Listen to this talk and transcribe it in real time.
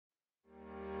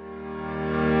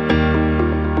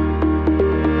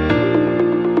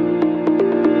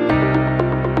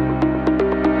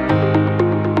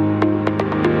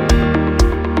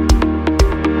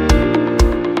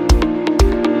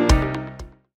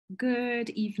Good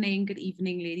evening,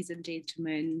 ladies and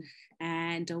gentlemen,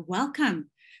 and welcome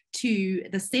to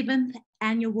the 7th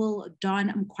annual Don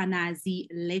Mkhwanazi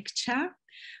lecture.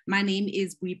 My name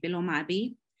is Boipelo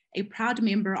Mabi, a proud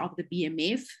member of the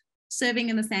BMF, serving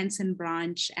in the Sandton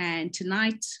branch, and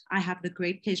tonight I have the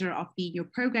great pleasure of being your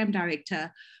program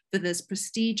director for this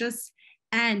prestigious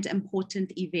and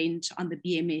important event on the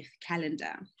BMF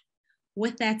calendar.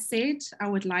 With that said, I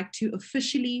would like to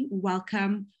officially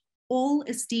welcome all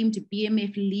esteemed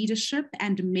BMF leadership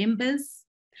and members.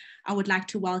 I would like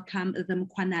to welcome the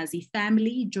Mkhwanazi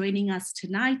family joining us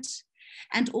tonight,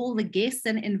 and all the guests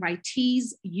and invitees.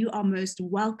 You are most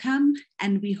welcome,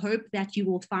 and we hope that you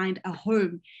will find a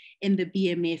home in the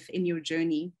BMF in your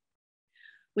journey.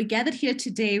 We gathered here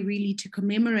today really to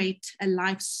commemorate a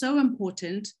life so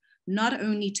important, not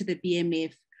only to the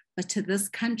BMF, but to this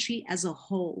country as a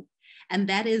whole. And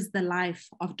that is the life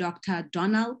of Dr.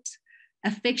 Donald,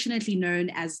 affectionately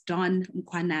known as Don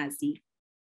Mkhwanazi.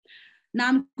 Now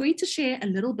I'm going to share a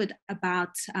little bit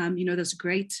about this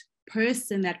great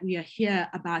person that we are here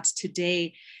about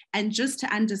today, and just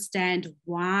to understand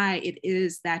why it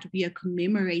is that we are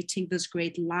commemorating this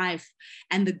great life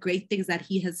and the great things that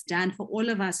he has done for all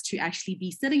of us to actually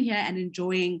be sitting here and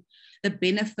enjoying the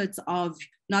benefits of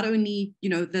not only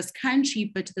this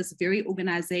country, but this very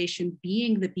organization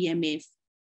being the BMF.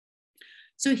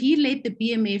 So he led the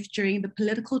BMF during the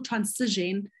political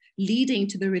transition leading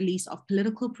to the release of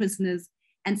political prisoners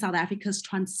and South Africa's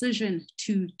transition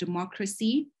to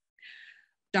democracy.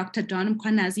 Dr. Don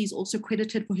Mkhwanazi is also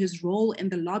credited for his role in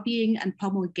the lobbying and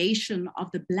promulgation of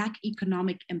the Black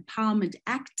Economic Empowerment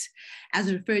Act,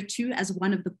 as referred to as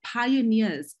one of the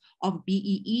pioneers of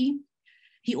BEE.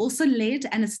 He also led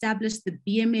and established the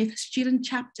BMF student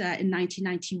chapter in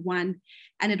 1991,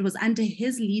 and it was under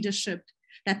his leadership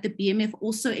that the BMF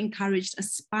also encouraged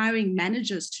aspiring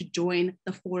managers to join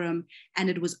the forum, and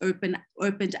it was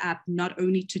opened up not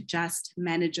only to just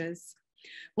managers.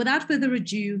 Without further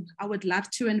ado, I would love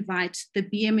to invite the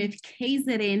BMF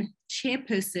KZN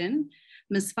chairperson,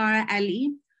 Ms. Farah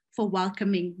Ali, for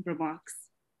welcoming remarks.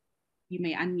 You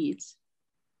may unmute.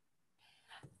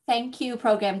 Thank you,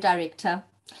 Program Director.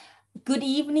 Good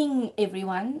evening,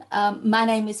 everyone. My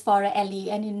name is Farah Ali,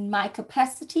 and in my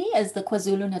capacity as the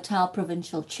KwaZulu-Natal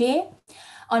Provincial Chair,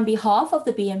 on behalf of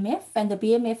the BMF and the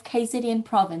BMF KZN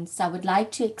Province, I would like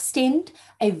to extend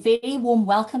a very warm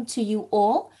welcome to you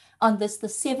all on the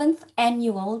 7th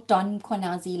annual Don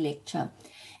Mkhwanazi lecture.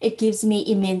 It gives me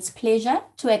immense pleasure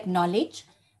to acknowledge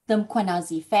the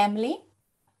Mkhwanazi family,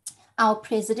 our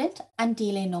President,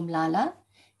 Andile Nomlala,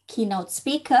 keynote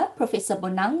speaker, Professor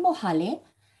Bonang Mohale,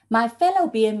 my fellow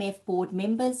BMF board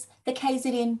members, the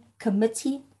KZN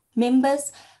committee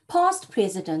members, past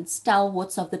presidents,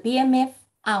 stalwarts of the BMF,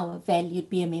 our valued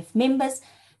BMF members,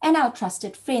 and our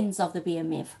trusted friends of the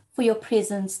BMF for your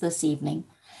presence this evening.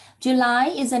 July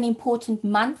is an important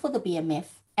month for the BMF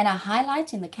and a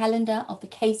highlight in the calendar of the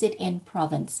KZN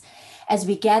province, as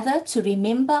we gather to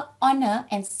remember, honor,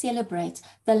 and celebrate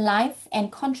the life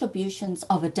and contributions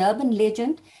of a Durban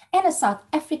legend and a South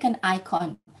African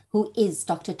icon, who is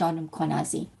Dr. Don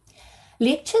Mkhwanazi.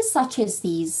 Lectures such as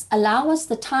these allow us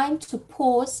the time to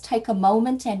pause, take a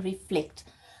moment, and reflect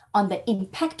on the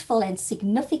impactful and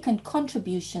significant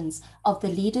contributions of the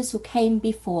leaders who came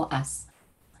before us.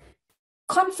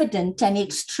 Confident and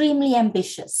extremely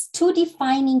ambitious, two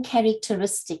defining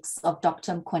characteristics of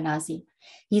Dr. Mkhwanazi.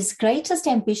 His greatest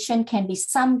ambition can be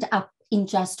summed up in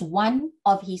just one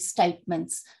of his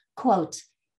statements, quote,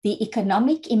 "The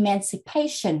economic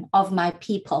emancipation of my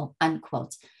people,"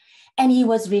 unquote. And he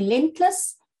was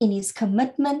relentless in his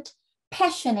commitment,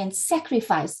 passion, and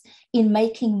sacrifice in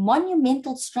making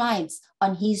monumental strides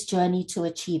on his journey to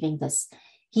achieving this.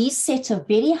 He set a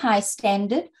very high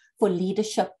standard for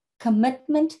leadership,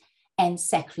 commitment, and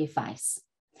sacrifice.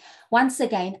 Once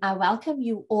again, I welcome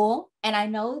you all, and I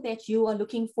know that you are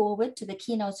looking forward to the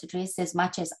keynote address as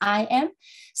much as I am.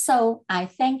 So I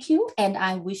thank you, and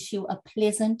I wish you a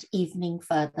pleasant evening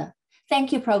further.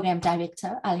 Thank you, Program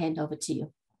Director. I'll hand over to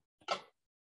you.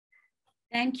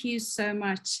 Thank you so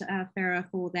much, Farah,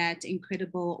 for that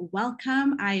incredible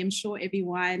welcome. I am sure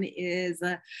everyone is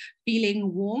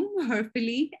feeling warm,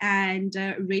 hopefully, and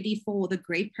ready for the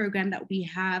great program that we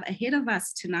have ahead of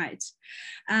us tonight.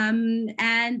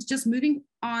 And just moving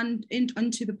on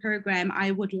onto the program,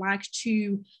 I would like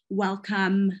to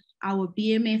welcome our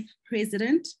BMF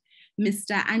President,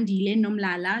 Mr. Andile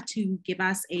Nomlala, to give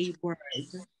us a word.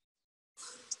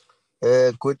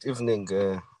 Good evening,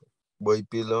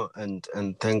 Boipelo,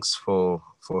 and thanks for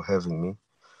having me.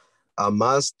 I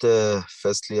must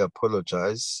firstly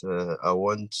apologize. I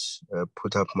won't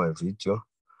put up my video.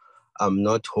 I'm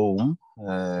not home.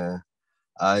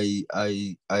 I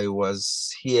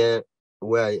was here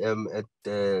where I am at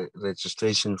the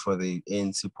registration for the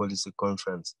ANC policy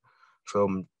conference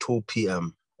from 2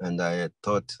 p.m. and I had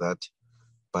thought that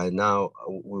by now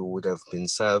we would have been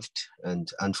served,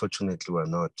 and unfortunately we're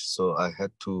not. So I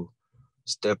had to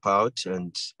step out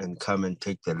and come and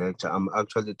take the lecture. I'm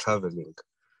actually traveling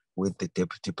with the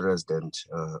deputy president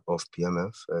of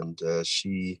PMF, and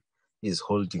she is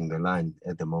holding the line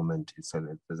at the moment.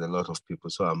 There's a lot of people,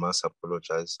 so I must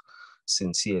apologize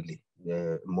sincerely,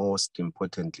 most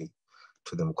importantly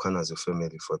to the Mkhwanazi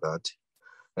family for that.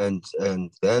 And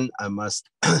then I must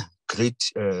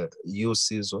greet you,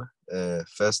 Sizwe,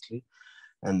 firstly,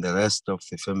 and the rest of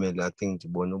the family. I think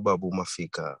Bonubabu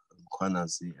Mafika,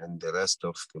 Mkhwanazi, and the rest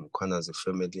of the Mkhwanazi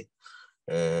family,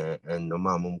 and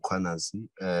Nomamu Mkhwanazi.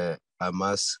 I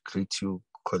must greet you,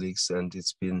 colleagues, and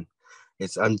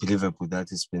it's unbelievable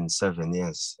that it's been 7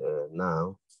 years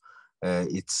now.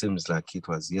 It seems like it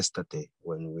was yesterday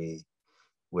when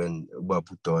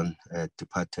Babu Don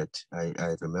departed. I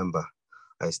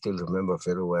still remember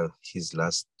very well his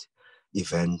last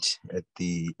event at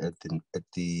the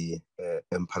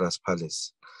Emperor's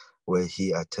Palace, where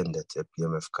he attended a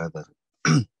PMF gathering.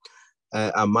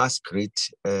 I must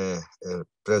greet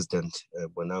President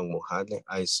Bonang Mohale.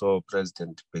 I saw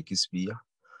President Bekisbia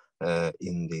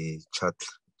in the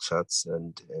chats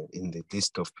and in the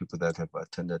list of people that have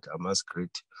attended. I must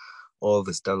greet all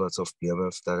the stalwarts of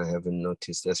PMF that I haven't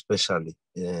noticed, especially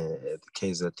the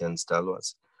KZN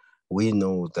stalwarts. We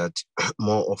know that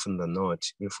more often than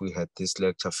not, if we had this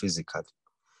lecture physically,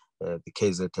 the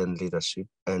KZN leadership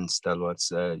and stalwarts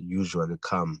usually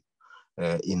come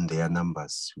in their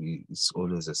numbers. It's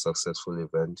always a successful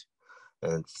event,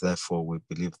 and therefore we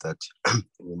believe that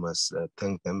we must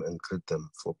thank them and greet them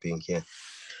for being here.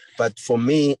 But for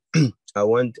me, I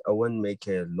won't make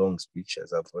a long speech,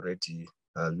 as I've already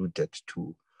alluded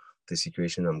to the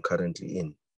situation I'm currently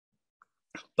in.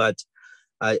 But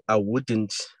I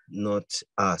wouldn't not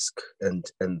ask and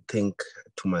think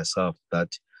to myself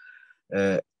that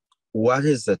what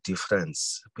is the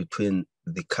difference between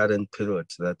the current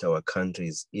period that our country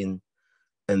is in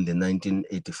and the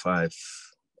 1985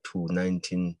 to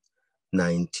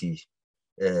 1990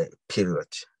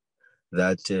 period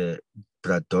that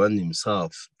Bradon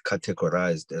himself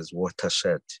categorized as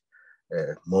watershed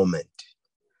moment?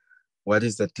 What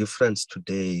is the difference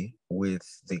today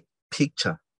with the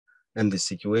picture and the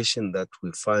situation that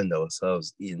we find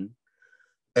ourselves in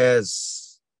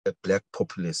as a Black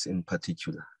populace in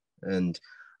particular? And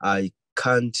I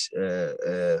can't,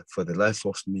 for the life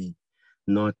of me,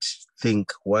 not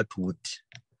think what would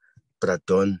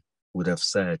Bradon would have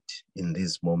said in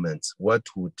these moments. What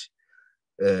would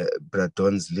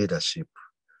Bradon's leadership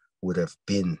would have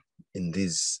been in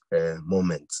these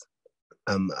moments?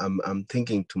 I'm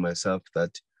thinking to myself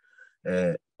that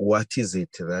what is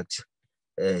it that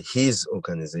his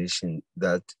organization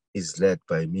that is led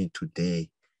by me today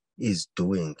is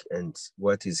doing, and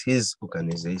what is his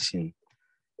organization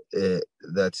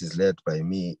that is led by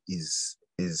me is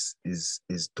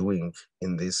doing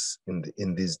in these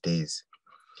days?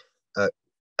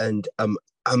 And I'm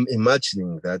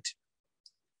imagining that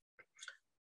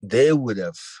they would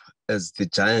have, as the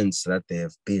giants that they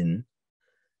have been,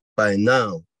 by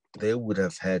now they would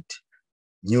have had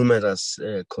numerous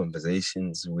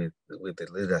conversations with the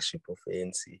leadership of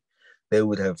ANC. They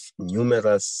would have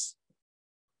numerous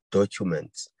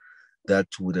documents that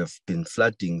would have been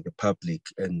flooding the public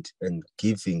and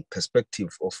giving perspective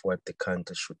of what the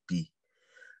country should be.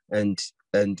 And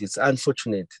it's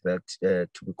unfortunate that,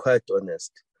 to be quite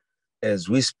honest, as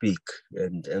we speak,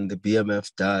 and the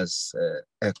BMF does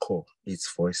echo its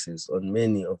voices on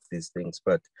many of these things,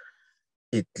 but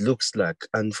it looks like,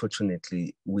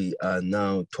 unfortunately, we are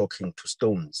now talking to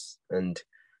stones, and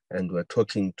we're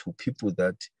talking to people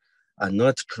that are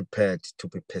not prepared to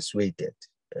be persuaded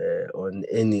on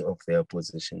any of their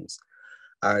positions.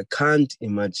 I can't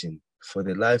imagine for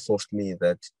the life of me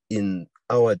that in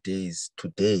our days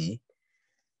today,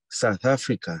 South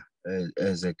Africa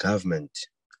as a government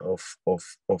of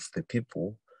the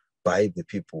people, by the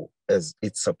people, as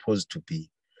it's supposed to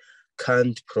be,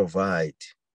 can't provide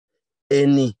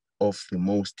any of the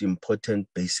most important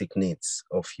basic needs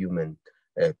of human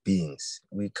beings.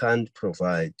 We can't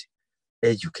provide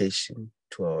education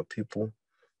to our people.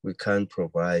 We can't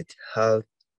provide health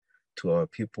to our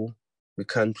people. We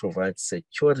can't provide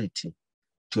security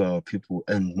to our people.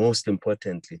 And most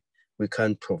importantly, we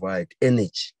can't provide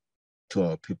energy to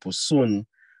our people. Soon,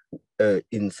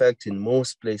 in fact, in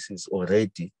most places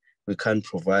already, we can't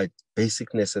provide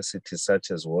basic necessities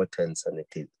such as water and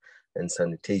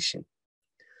sanitation.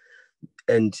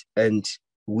 and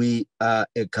we are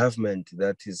a government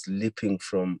that is leaping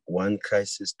from one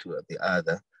crisis to the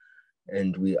other,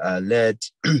 and we are led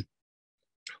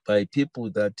by people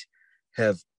that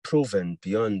have proven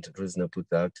beyond reasonable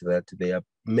doubt that their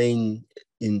main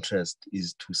interest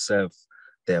is to serve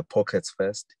their pockets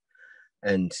first,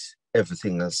 and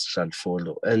everything else shall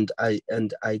follow. And I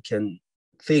can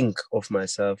think of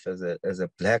myself as a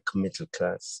black middle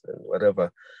class, and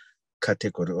whatever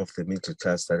category of the middle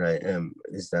class that I am,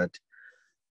 is that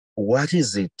what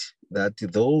is it that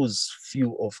those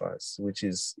few of us, which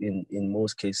is in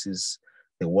most cases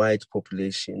the white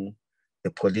population,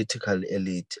 the political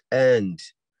elite, and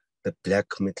the black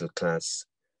middle class,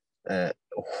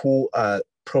 who are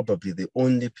probably the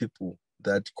only people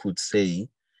that could say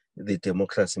the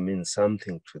democracy means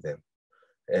something to them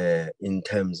in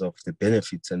terms of the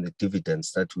benefits and the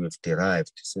dividends that we have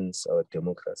derived since our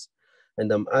democracy.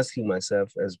 And I'm asking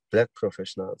myself, as black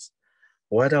professionals,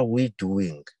 what are we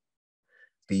doing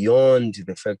beyond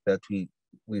the fact that we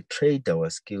trade our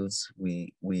skills,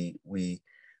 we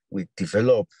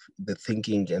develop the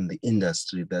thinking and the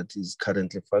industry that is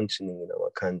currently functioning in our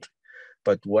country?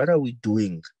 But what are we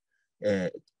doing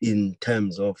in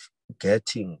terms of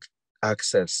getting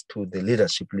access to the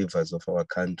leadership levers of our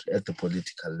country at the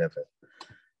political level?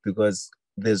 Because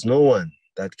there's no one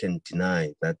that can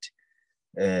deny that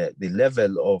the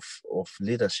level of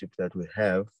leadership that we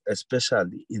have,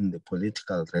 especially in the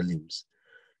political realms,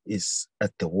 is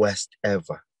at the worst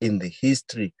ever in the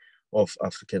history of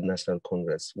African National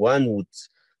Congress. One would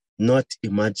not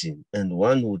imagine, and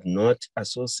one would not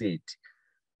associate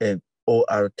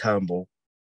O.R. Tambo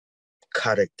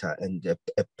character and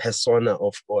a persona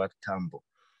of O.R. Tambo,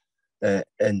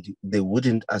 and they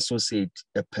wouldn't associate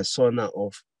a persona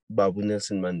of Babu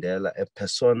Nelson Mandela, a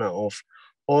persona of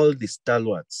all the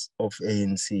stalwarts of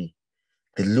ANC,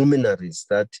 the luminaries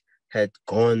that had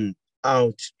gone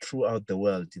out throughout the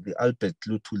world, the Albert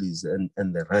Lutulis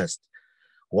and the rest.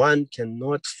 One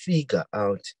cannot figure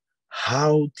out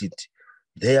how did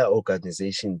their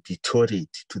organization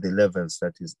deteriorate to the levels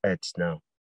that is at now.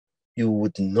 You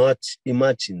would not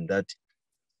imagine that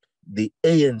the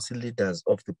ANC leaders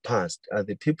of the past are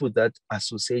the people that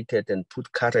associated and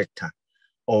put character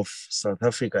of South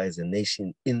Africa as a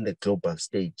nation in the global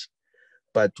stage.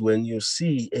 But when you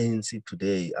see ANC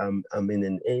today, I'm in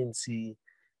an ANC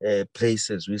place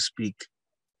as we speak,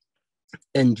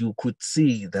 and you could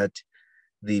see that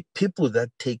the people that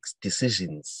takes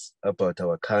decisions about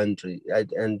our country,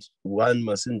 and one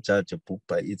mustn't judge a book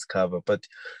by its cover, but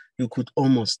you could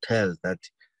almost tell that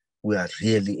we are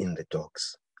really in the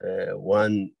dogs.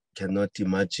 One cannot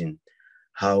imagine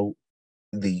how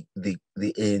the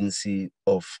ANC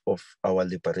of our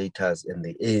liberators and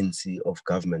the ANC of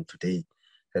government today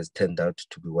has turned out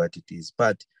to be what it is.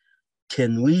 But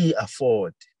can we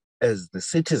afford, as the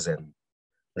citizenry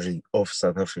of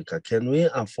South Africa, can we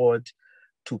afford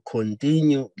to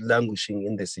continue languishing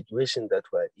in the situation that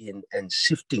we're in and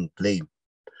shifting blame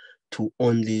to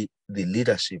only the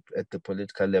leadership at the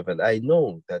political level? I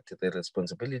know that the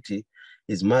responsibility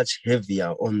is much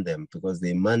heavier on them because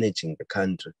they're managing the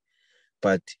country.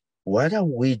 But what are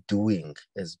we doing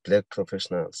as Black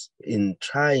professionals in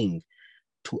trying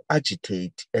to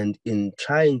agitate and in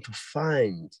trying to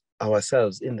find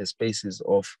ourselves in the spaces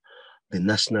of the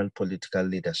national political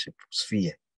leadership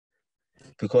sphere?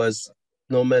 Because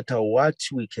no matter what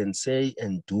we can say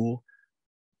and do,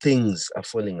 things are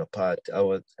falling apart.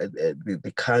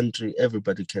 The country,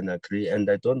 everybody can agree, and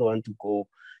I don't want to go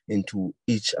into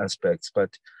each aspect,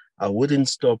 but I wouldn't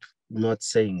stop not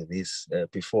saying this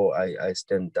before I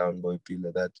stand down,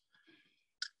 Boipilo, that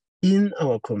in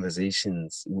our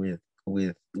conversations with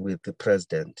the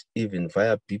president, even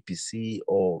via BBC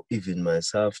or even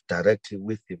myself directly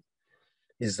with him,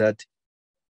 is that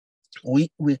we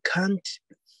can't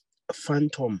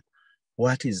phantom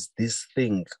what is this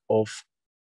thing of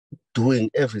doing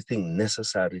everything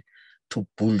necessary to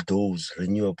bulldoze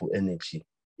renewable energy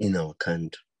in our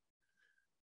country.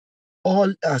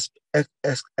 All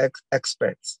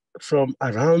experts from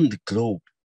around the globe,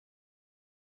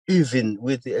 even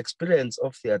with the experience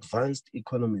of the advanced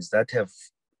economies that have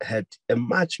had a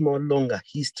much more longer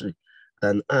history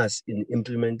than us in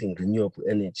implementing renewable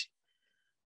energy,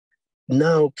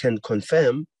 now can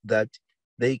confirm that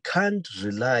they can't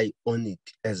rely on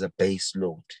it as a base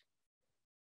load.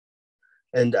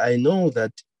 And I know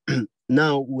that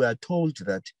now we are told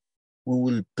that we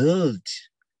will build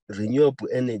renewable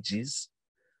energies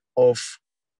of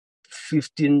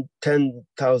 10,000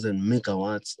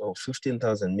 megawatts or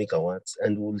 15,000 megawatts,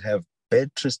 and we'll have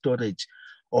battery storage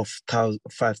of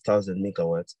 5,000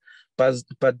 megawatts.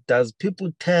 But does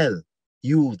people tell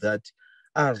you that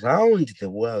around the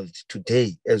world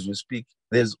today, as we speak,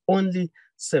 there's only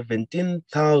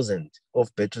 17,000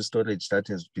 of battery storage that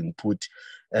has been put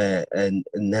and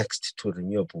next to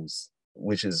renewables,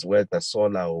 which is whether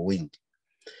solar or wind.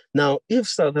 Now, if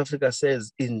South Africa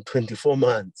says in 24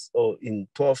 months or in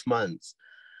 12 months,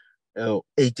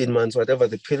 18 months, whatever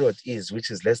the period is,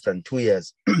 which is less than 2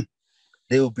 years,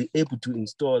 they will be able to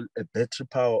install a battery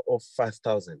power of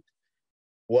 5,000,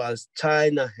 whilst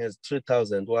China has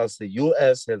 3,000, whilst the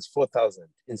US has 4,000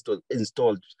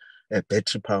 installed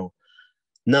battery power.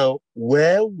 Now,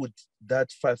 where would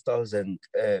that 5,000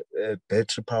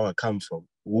 battery power come from?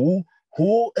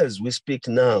 Who, as we speak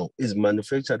now, is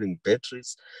manufacturing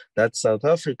batteries that South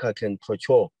Africa can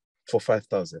procure for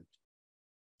 5,000?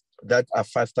 That are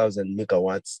 5,000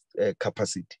 megawatts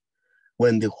capacity,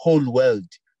 when the whole world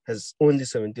has only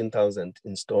 17,000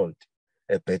 installed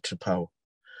battery power.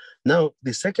 Now,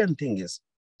 the second thing is,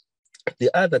 the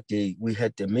other day we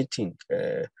had a meeting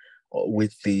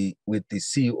with the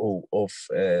CEO of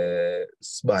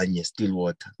Sibanye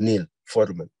Stillwater, Neil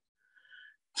Foreman.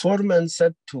 Foreman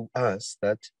said to us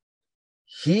that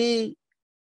he,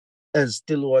 as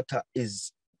Stillwater,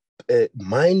 is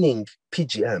mining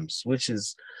PGMs, which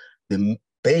is the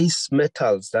base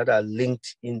metals that are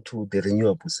linked into the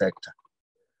renewable sector,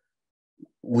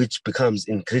 which becomes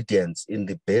ingredients in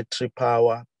the battery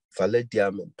power,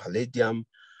 vanadium and palladium,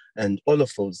 and all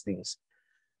of those things.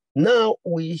 Now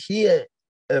we hear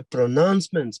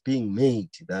pronouncements being made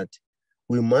that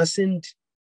we mustn't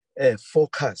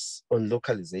focus on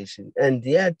localization. And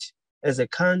yet, as a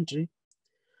country,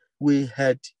 we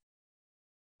had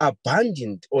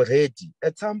abandoned already.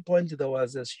 At some point, there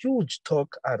was a huge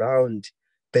talk around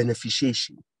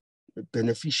beneficiating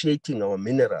our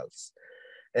minerals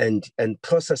and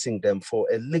processing them for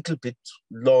a little bit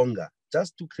longer,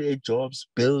 just to create jobs,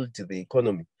 build the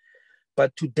economy.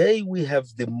 But today we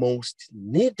have the most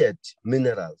needed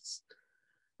minerals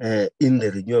in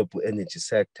the renewable energy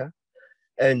sector.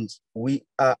 And we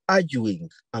are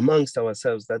arguing amongst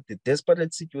ourselves that the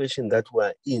desperate situation that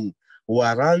we're in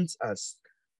warrants us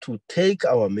to take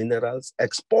our minerals,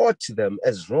 export them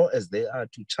as raw as they are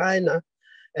to China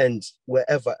and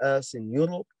wherever else in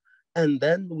Europe, and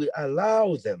then we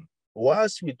allow them,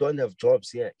 whilst we don't have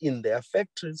jobs here, in their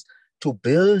factories to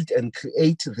build and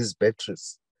create these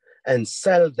batteries and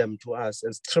sell them to us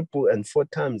as 3 and 4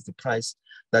 times the price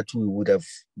that it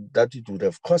would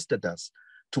have costed us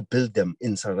to build them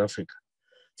in South Africa.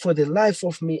 For the life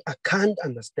of me, I can't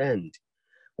understand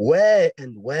where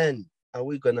and when are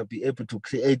we going to be able to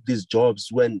create these jobs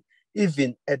when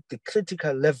even at the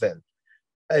critical level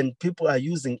and people are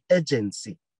using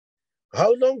agency.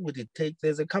 How long would it take?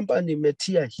 There's a company,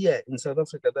 Metia, here in South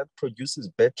Africa that produces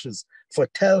batteries for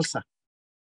Telsa.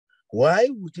 Why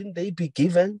wouldn't they be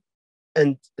given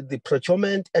and the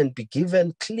procurement and be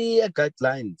given clear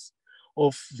guidelines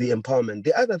of the empowerment?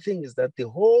 The other thing is that the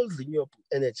whole renewable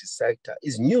energy sector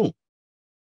is new.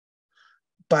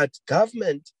 But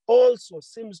government also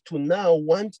seems to now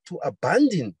want to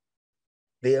abandon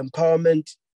the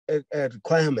empowerment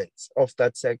requirements of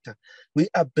that sector. We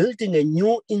are building a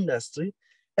new industry,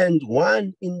 and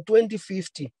one in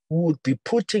 2050 would be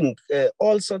putting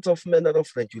all sorts of manner of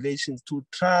regulations to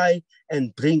try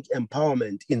and bring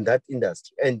empowerment in that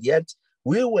industry. And yet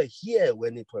we were here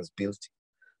when it was built.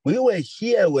 We were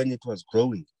here when it was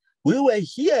growing. We were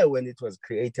here when it was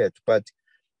created, but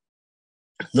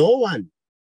no one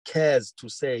cares to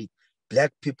say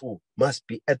Black people must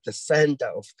be at the center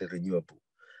of the renewable.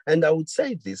 And I would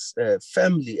say this,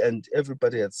 family and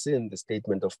everybody has seen the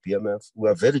statement of BMF. We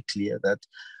are very clear that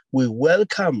we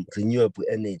welcome renewable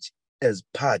energy as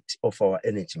part of our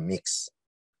energy mix,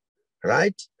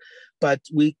 right? But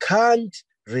we can't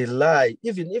rely,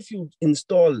 even if you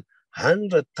install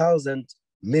 100,000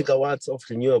 megawatts of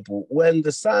renewable, when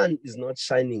the sun is not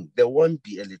shining, there won't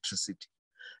be electricity.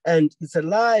 And it's a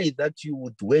lie that you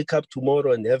would wake up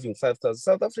tomorrow and having 5,000.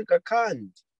 South Africa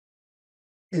can't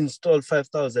install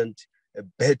 5,000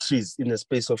 batteries in a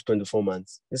space of 24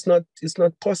 months. It's not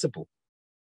possible.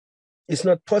 It's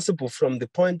not possible from the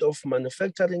point of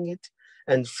manufacturing it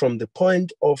and from the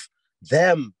point of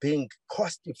them being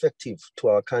cost effective to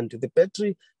our country. The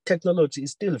battery technology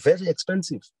is still very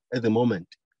expensive at the moment.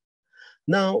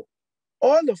 Now,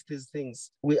 all of these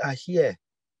things, we are here.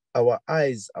 Our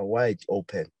eyes are wide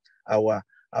open. Our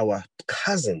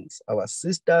cousins, our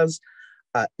sisters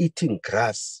are eating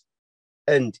grass.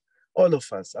 And all of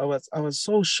us, I was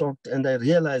so shocked, and I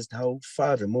realized how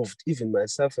far removed, even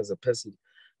myself as a person,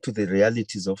 to the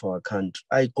realities of our country.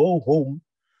 I go home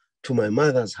to my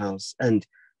mother's house and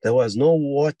there was no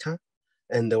water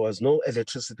and there was no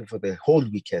electricity for the whole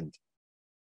weekend.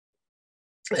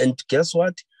 And guess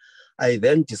what? I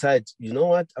then decide, you know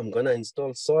what? I'm going to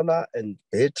install solar and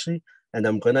battery, and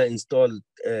I'm going to install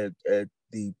the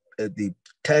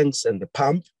tanks and the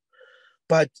pump.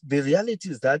 But the reality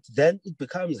is that then it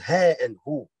becomes her and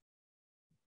who.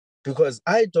 Because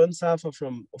I don't suffer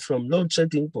from load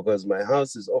shedding because my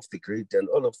house is off the grid and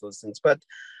all of those things. But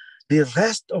the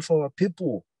rest of our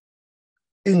people,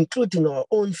 including our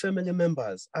own family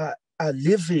members, are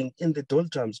living in the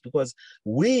doldrums because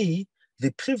we,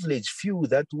 the privileged few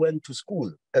that went to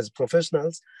school as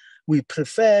professionals, we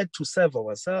prefer to serve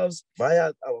ourselves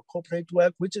via our corporate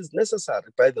work, which is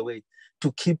necessary, by the way,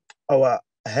 to keep our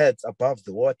heads above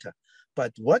the water.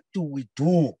 But what do we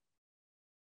do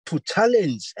to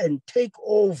challenge and take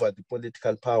over the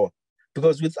political power?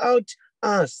 Because without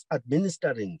us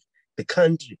administering the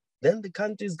country, then the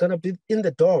country is going to be in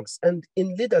the dogs. And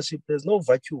in leadership, there's no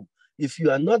vacuum. If you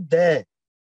are not there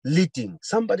leading,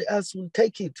 somebody else will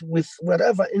take it with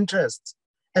whatever interests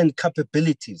and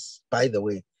capabilities, by the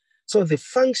way. So the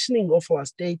functioning of our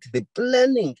state, the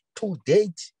planning to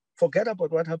date, forget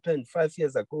about what happened 5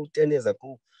 years ago, 10 years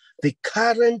ago. The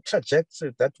current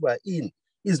trajectory that we're in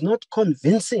is not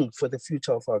convincing for the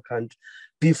future of our country.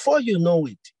 Before you know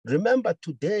it, remember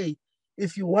today,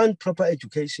 if you want proper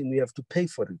education, you have to pay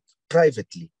for it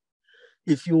privately.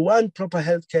 If you want proper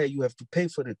healthcare, you have to pay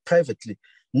for it privately.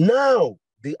 Now,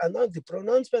 the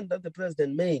pronouncement that the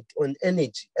president made on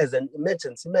energy as an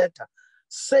emergency matter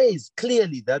says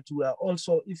clearly that we are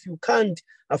also, if you can't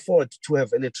afford to have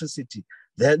electricity,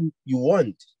 then you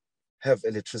won't have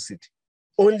electricity.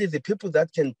 Only the people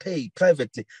that can pay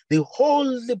privately. The whole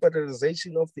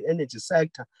liberalization of the energy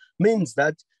sector means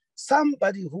that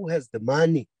somebody who has the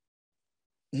money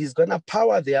is going to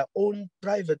power their own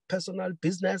private personal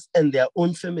business and their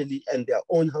own family and their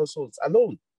own households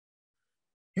alone.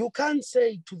 You can't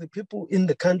say to the people in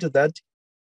the country that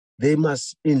they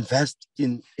must invest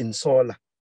in solar.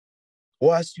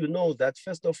 Whilst you know that,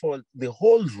 first of all, the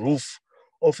whole roof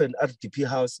of an RDP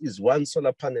house is one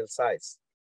solar panel size.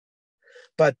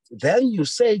 But then you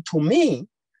say to me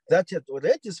that you had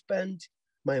already spent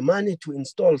my money to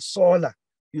install solar.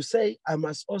 You say I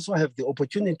must also have the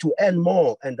opportunity to earn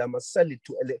more and I must sell it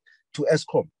to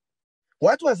Eskom.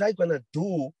 What was I going to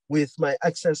do with my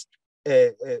excess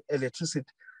electricity?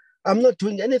 I'm not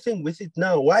doing anything with it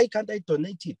now. Why can't I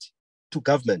donate it to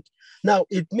government? Now,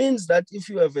 it means that if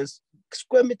you have a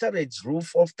square meterage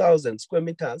roof of 1,000 square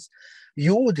meters,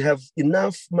 you would have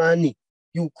enough money.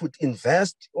 You could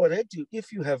invest already.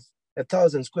 If you have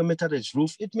 1,000 square meterage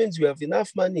roof, it means you have enough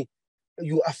money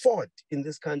you afford in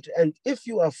this country. And if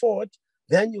you afford,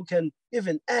 then you can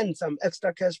even earn some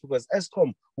extra cash because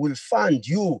Eskom will fund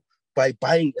you by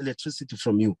buying electricity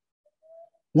from you.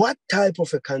 What type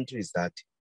of a country is that?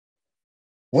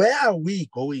 Where are we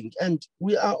going? And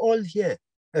we are all here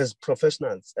as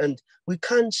professionals, and we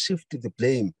can't shift the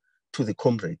blame to the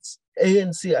comrades.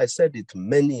 ANC, I said it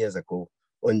many years ago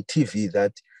on TV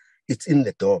that it's in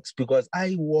the dogs, because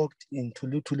I walked into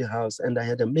Lutuli House and I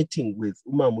had a meeting with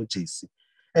Umamu JC,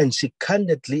 and she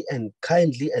candidly and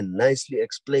kindly and nicely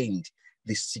explained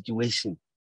the situation,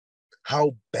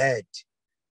 how bad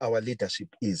our leadership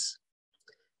is.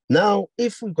 Now,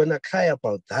 if we're gonna cry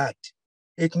about that,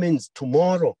 it means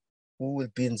tomorrow we will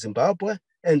be in Zimbabwe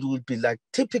and we'll be like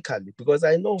typically, because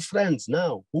I know friends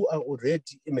now who are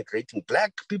already immigrating,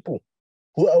 Black people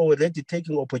who are already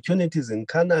taking opportunities in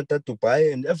Canada,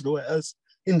 Dubai, and everywhere else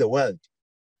in the world.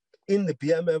 In the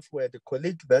BMF, where the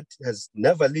colleague that has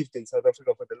never lived in South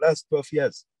Africa for the last 12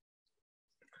 years.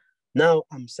 Now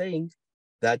I'm saying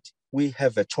that we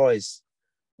have a choice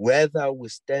whether we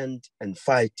stand and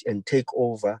fight and take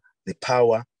over the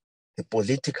power, the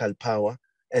political power,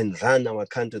 and run our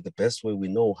country the best way we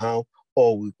know how,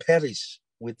 or we perish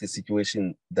with the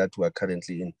situation that we are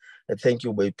currently in. And thank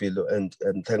you, Boipelo,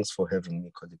 and thanks for having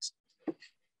me, colleagues.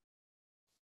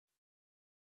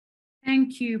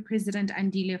 Thank you, President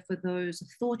Andile, for those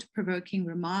thought-provoking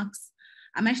remarks.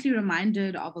 I'm actually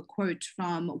reminded of a quote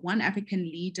from one African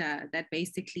leader that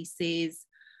basically says,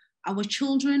 "Our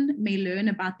children may learn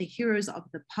about the heroes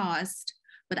of the past,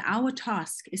 but our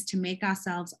task is to make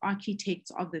ourselves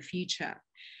architects of the future."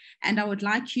 And I would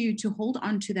like you to hold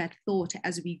on to that thought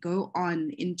as we go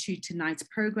on into tonight's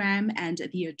program and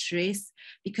the address,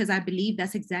 because I believe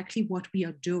that's exactly what we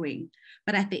are doing.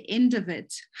 But at the end of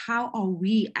it, how are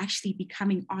we actually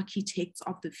becoming architects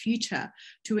of the future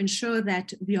to ensure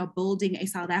that we are building a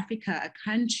South Africa, a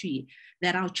country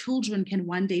that our children can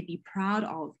one day be proud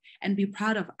of and be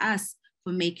proud of us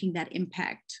for making that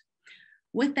impact?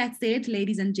 With that said,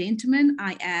 ladies and gentlemen,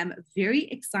 I am very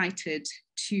excited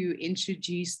to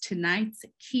introduce tonight's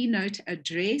keynote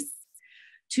address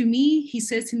To me, he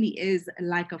certainly is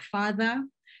like a father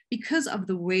because of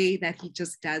the way that he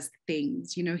just does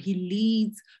things. You know, he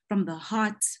leads from the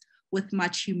heart with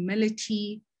much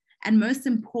humility and most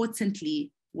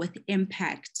importantly, with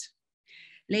impact.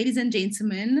 Ladies and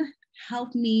gentlemen,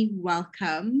 help me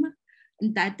welcome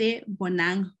Ntate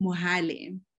Bonang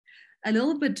Mohale. A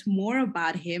little bit more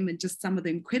about him and just some of the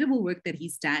incredible work that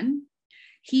he's done.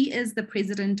 He is the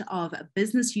president of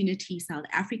Business Unity South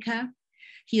Africa.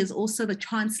 He is also the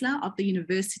chancellor of the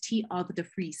University of the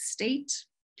Free State.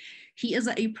 He is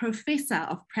a professor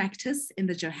of practice in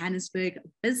the Johannesburg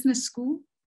Business School.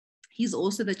 He's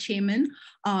also the chairman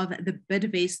of the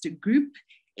Bidvest Group,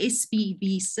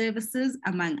 SBB Services,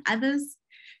 among others.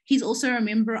 He's also a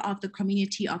member of the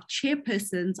community of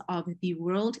chairpersons of the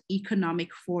World Economic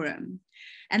Forum.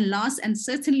 And last and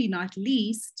certainly not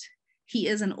least, he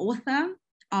is an author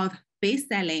of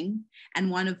best-selling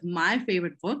and one of my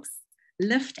favorite books,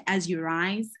 Lift as You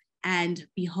Rise and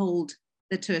Behold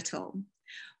the Turtle.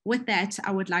 With that,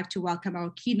 I would like to welcome our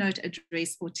keynote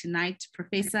address for tonight,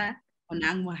 Professor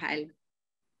Bonang Mohale.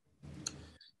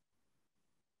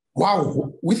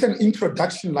 Wow, with an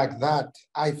introduction like that,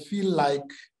 I feel like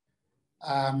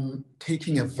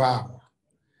taking a vow.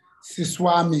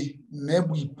 Siswami,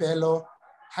 Mkhwanazi,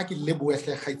 haki lebohe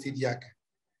hle kgaitsedi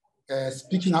yaka.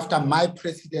 Speaking after my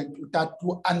president,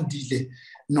 Utatu Andile,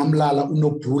 Nomlala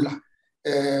Unobula,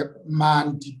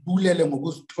 Mandibulele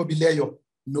Mogusthobileyo,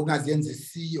 Nongazenze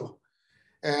Siyo,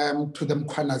 to the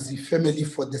Mkhwanazi family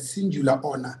for the singular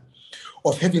honor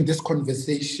of having this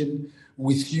conversation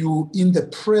with you in the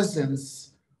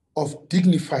presence of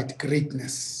dignified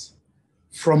greatness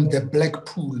from the black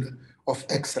pool of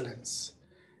excellence.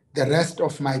 The rest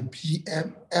of my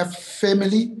BMF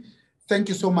family, thank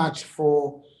you so much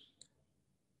for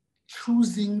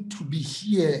choosing to be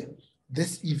here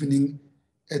this evening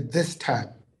at this time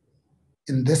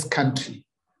in this country,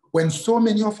 when so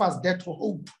many of us dare to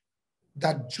hope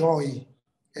that joy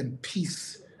and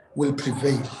peace will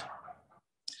prevail.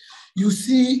 You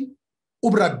see,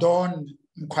 Ubradon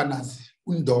Mkhwanazi,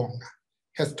 Undonga,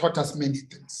 has taught us many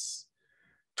things.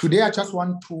 Today, I just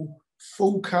want to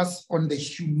focus on the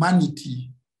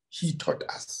humanity he taught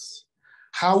us,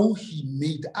 how he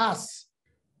made us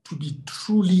to be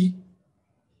truly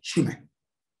human.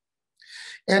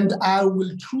 And I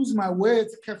will choose my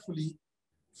words carefully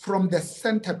from the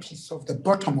centerpiece of the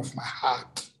bottom of my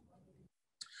heart.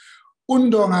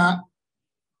 Undonga,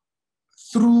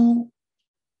 through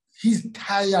his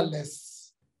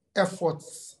tireless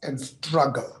efforts and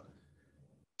struggle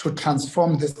to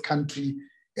transform this country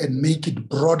and make it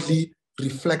broadly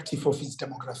reflective of its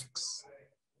demographics,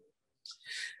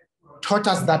 taught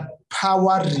us that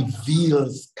power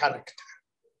reveals character,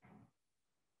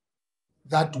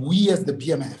 that we as the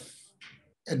BMF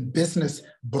and business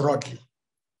broadly,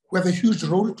 we have a huge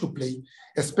role to play,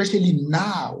 especially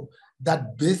now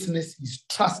that business is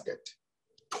trusted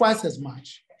twice as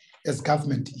much as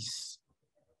government is.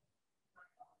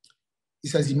 He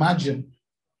says, imagine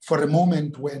for a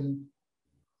moment when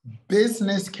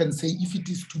business can say, if it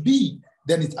is to be,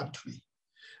 then it's up to me.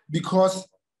 Because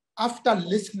after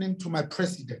listening to my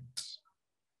president,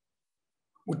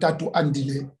 Utatu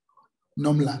Andile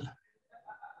Nomlala,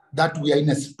 that we are in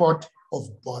a spot of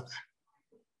bother.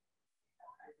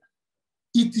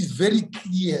 It is very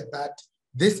clear that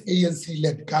this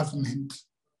ANC-led government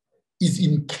is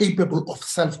incapable of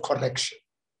self-correction.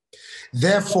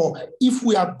 Therefore, if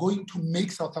we are going to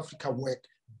make South Africa work,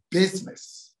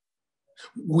 business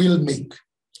will make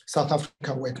South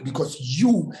Africa work, because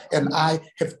you and I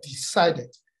have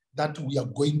decided that we are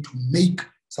going to make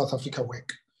South Africa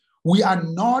work. We are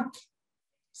not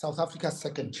South Africa's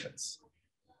second chance.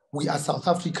 We are South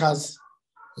Africa's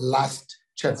last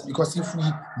chance, because if we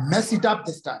mess it up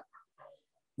this time,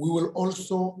 we will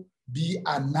also be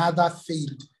another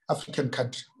failed African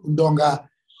country. Undonga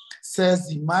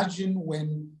says, imagine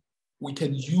when we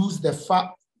can use the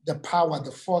power,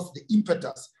 the force, the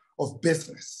impetus of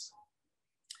business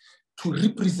to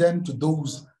represent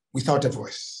those without a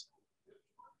voice,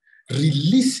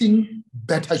 releasing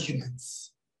better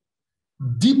humans,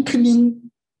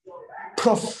 deepening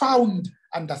profound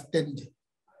understanding.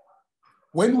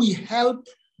 When we help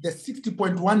the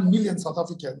 60.1 million South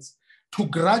Africans to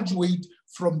graduate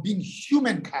from being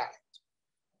humankind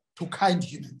to kind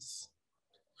humans,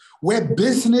 where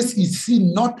business is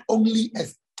seen not only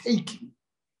as taking,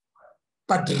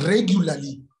 but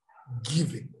regularly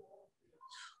giving,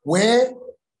 where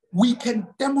we can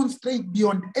demonstrate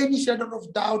beyond any shadow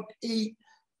of doubt a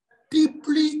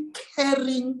deeply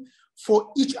caring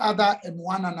for each other and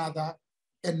one another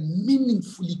and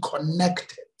meaningfully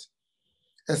connected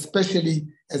especially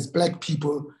as Black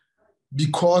people,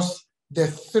 because the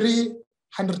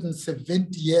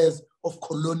 370 years of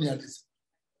colonialism,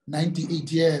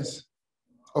 98 years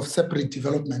of separate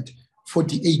development,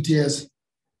 48 years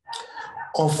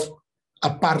of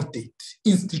apartheid,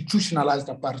 institutionalized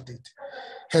apartheid,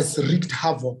 has wreaked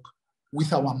havoc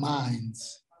with our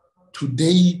minds.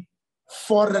 Today,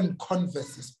 foreign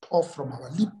converses pour from our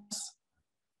lips,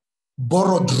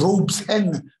 borrowed robes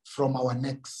hang from our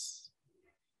necks.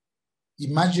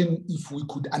 Imagine if we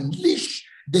could unleash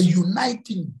the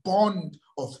uniting bond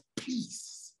of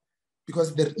peace,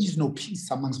 because there is no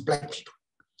peace amongst Black people.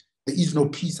 There is no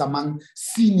peace among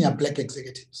senior Black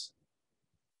executives.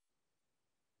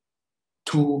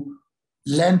 To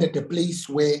land at a place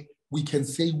where we can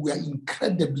say we are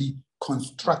incredibly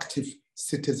constructive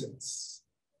citizens,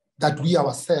 that we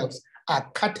ourselves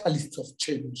are catalysts of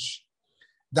change,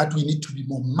 that we need to be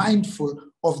more mindful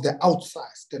of the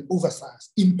outsized and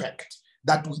oversized impact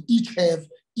that we each have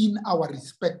in our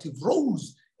respective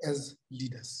roles as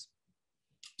leaders.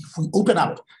 If we open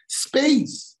up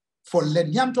space for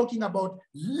learning, I'm talking about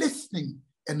listening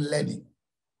and learning,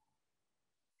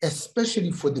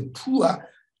 especially for the poor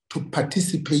to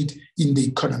participate in the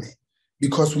economy,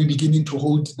 because we're beginning to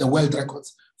hold the world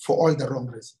records for all the wrong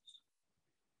reasons.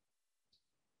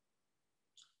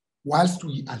 Whilst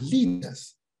we are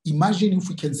leaders, imagine if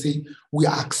we can say we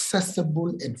are accessible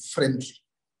and friendly,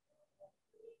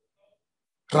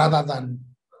 rather than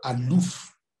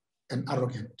aloof and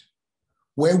arrogant,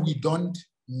 where we don't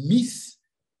miss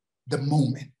the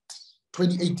moment.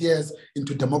 28 years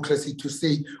into democracy, to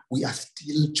say we are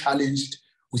still challenged,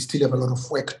 we still have a lot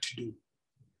of work to do.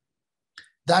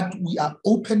 That we are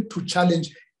open to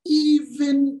challenge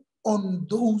even on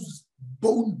those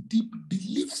bone deep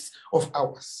beliefs of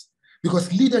ours.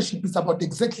 Because leadership is about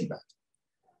exactly that.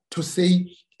 To say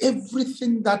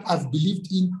everything that I've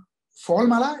believed in for all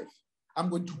my life, I'm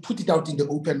going to put it out in the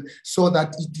open so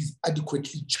that it is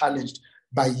adequately challenged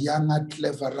by younger,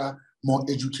 cleverer, more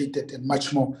educated, and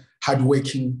much more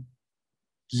hardworking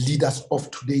leaders of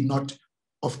today, not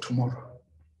of tomorrow.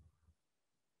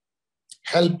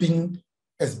 Helping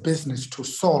as business to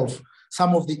solve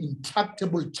some of the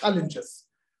intractable challenges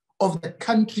of the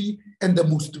country and the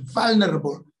most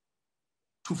vulnerable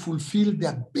to fulfill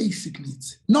their basic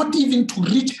needs, not even to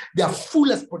reach their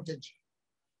fullest potential.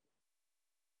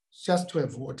 Just to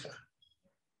have water,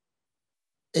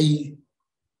 a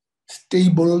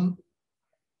stable,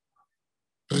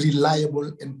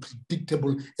 reliable, and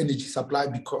predictable energy supply,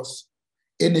 because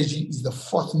energy is the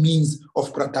fourth means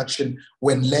of production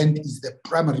when land is the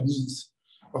primary means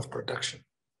of production.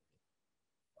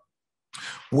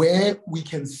 Where we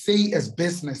can say as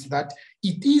business that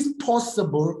it is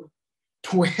possible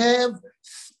to have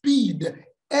speed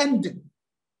and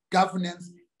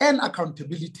governance and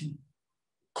accountability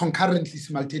concurrently,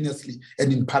 simultaneously,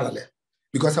 and in parallel.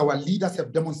 Because our leaders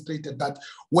have demonstrated that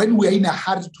when we're in a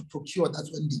hurry to procure,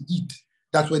 that's when they eat,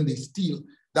 that's when they steal,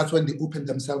 that's when they open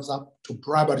themselves up to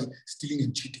bribery, stealing,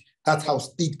 and cheating. That's how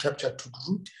state capture took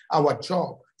root. Our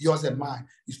job, yours and mine,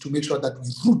 is to make sure that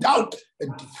we root out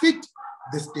and defeat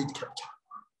the state capture.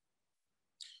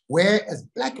 Where as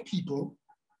Black people,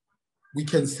 we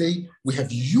can say we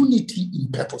have unity in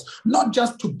purpose, not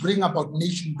just to bring about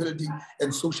nation building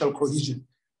and social cohesion,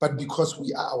 but because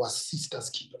we are our sisters'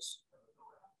 keepers.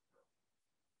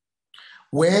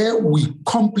 Where we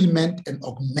complement and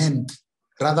augment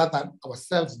rather than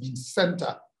ourselves being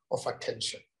center of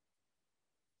attention.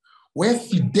 Where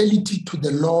fidelity to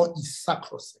the law is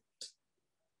sacrosanct.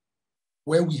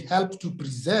 Where we help to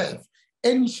preserve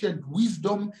ancient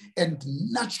wisdom and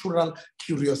natural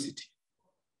curiosity.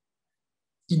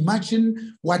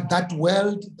 Imagine what that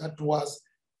world that was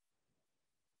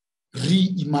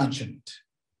reimagined,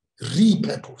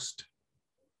 repurposed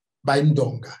by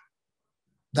Ndonga.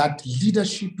 That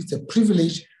leadership is a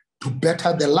privilege to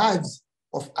better the lives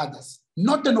of others,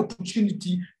 not an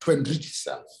opportunity to enrich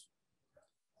itself.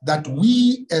 That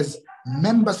we as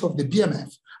members of the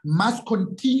BMF must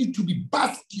continue to be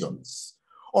bastions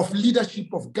of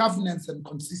leadership, of governance and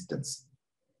consistency.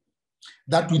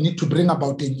 That we need to bring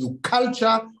about a new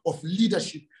culture of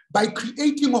leadership by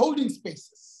creating holding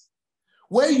spaces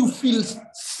where you feel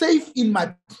safe in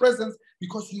my presence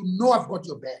because you know I've got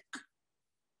your back.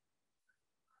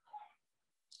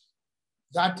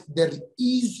 That there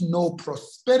is no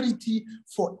prosperity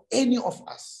for any of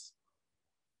us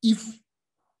if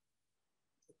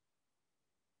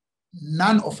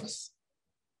none of us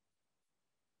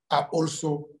are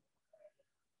also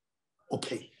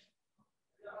okay.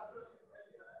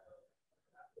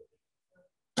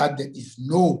 That there is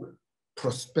no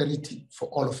prosperity for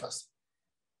all of us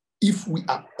if we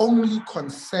are only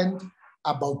concerned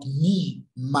about me,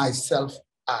 myself,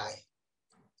 I.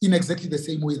 In exactly the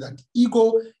same way that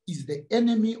ego is the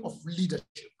enemy of leadership,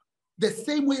 the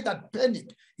same way that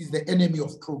panic is the enemy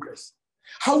of progress.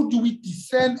 How do we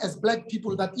discern as Black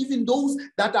people that even those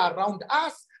that are around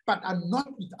us but are not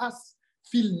with us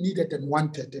feel needed and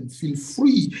wanted and feel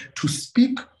free to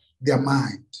speak their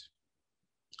mind?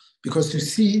 Because you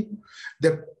see,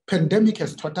 the pandemic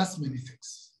has taught us many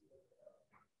things.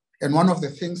 And one of the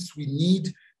things we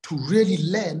need to really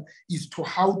learn is to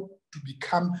how to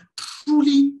become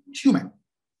truly human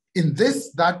in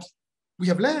this that we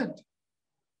have learned.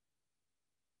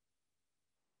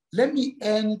 Let me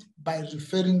end by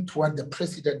referring to what the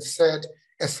president said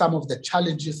as some of the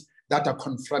challenges that are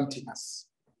confronting us.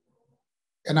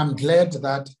 And I'm glad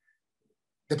that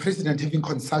the president, having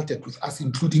consulted with us,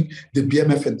 including the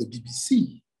BMF and the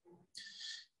BBC,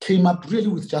 came up really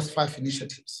with just 5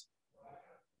 initiatives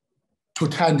to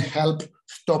try and help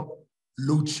stop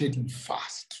load shedding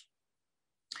fast.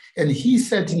 And he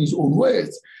said in his own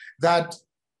words that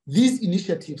these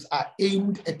initiatives are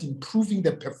aimed at improving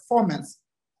the performance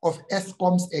of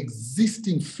Eskom's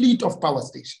existing fleet of power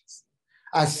stations.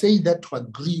 I say that to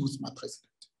agree with my president.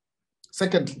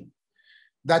 Secondly,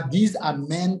 that these are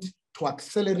meant to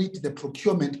accelerate the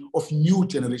procurement of new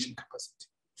generation capacity.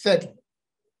 Thirdly,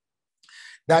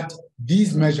 that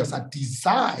these measures are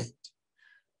designed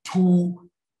to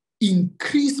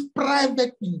increase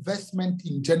private investment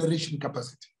in generation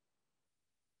capacity.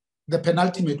 The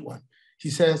penultimate one, he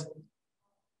says,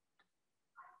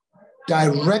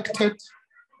 directed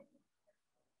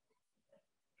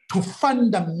to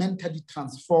fundamentally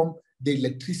transform the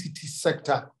electricity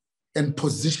sector and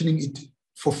positioning it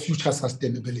for future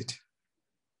sustainability.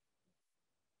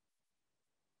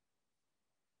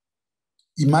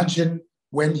 Imagine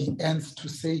when he ends to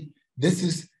say, this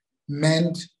is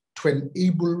meant to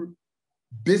enable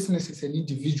businesses and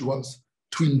individuals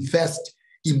to invest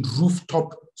in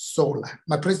rooftop solar.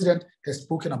 My president has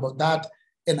spoken about that,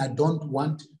 and I don't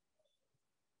want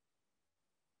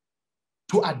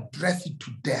to address it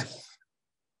to death.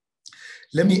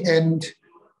 Let me end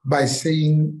by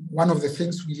saying one of the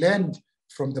things we learned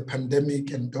from the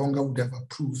pandemic, and Donga would have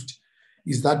approved,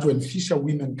 is that when fisher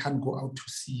women can't go out to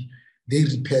sea, they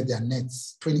repair their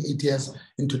nets. 28 years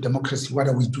into democracy, what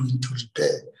are we doing to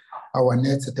repair our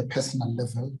nets at a personal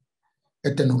level,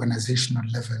 at an organizational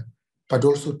level, but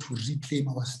also to reclaim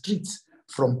our streets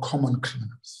from common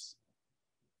criminals?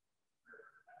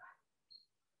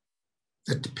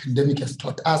 That the pandemic has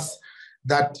taught us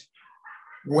that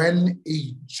when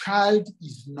a child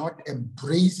is not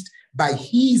embraced by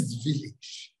his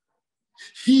village,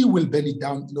 he will burn it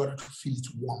down in order to feel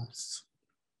its warmth.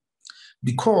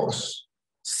 Because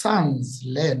sons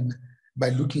learn by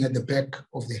looking at the back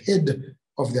of the head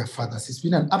of their fathers. It's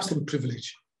been an absolute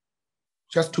privilege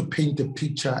just to paint a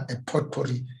picture, a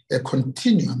potpourri, a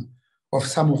continuum of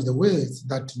some of the words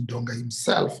that Ndonga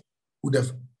himself would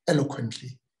have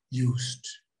eloquently used.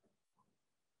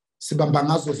 Sibamba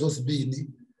ngazo zozibini,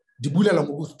 dibulela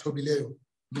ngokuzithobileyo,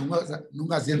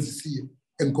 nungazenzisiyo,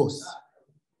 enkosi.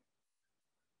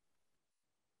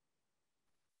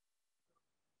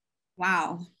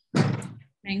 Wow.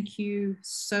 Thank you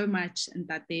so much,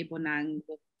 Ntate Bonang.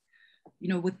 You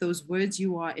know, with those words,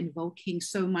 you are invoking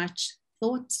so much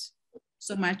thought,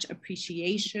 so much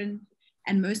appreciation,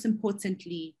 and most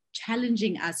importantly,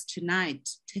 challenging us tonight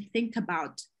to think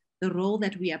about the role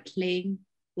that we are playing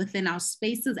within our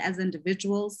spaces as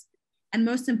individuals, and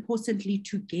most importantly,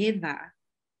 together.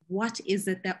 What is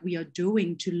it that we are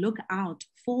doing to look out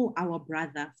for our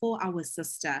brother, for our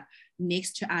sister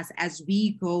next to us as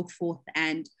we go forth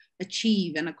and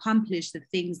achieve and accomplish the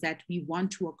things that we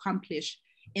want to accomplish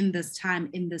in this time,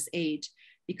 in this age?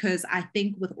 Because I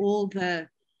think with all the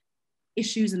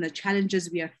issues and the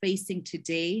challenges we are facing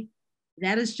today,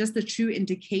 that is just a true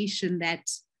indication that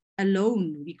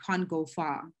alone we can't go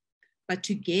far, but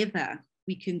together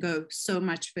we can go so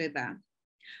much further.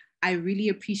 I really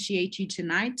appreciate you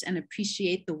tonight and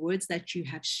appreciate the words that you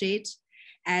have shared,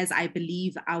 as I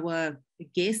believe our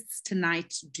guests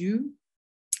tonight do.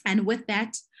 And with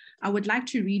that, I would like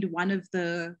to read one of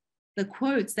the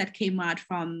quotes that came out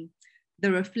from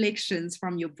the reflections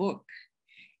from your book.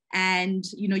 And,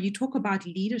 you know, you talk about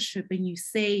leadership and you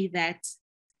say that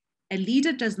a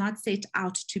leader does not set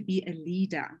out to be a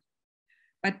leader,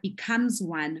 but becomes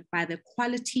one by the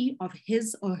quality of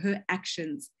his or her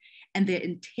actions and the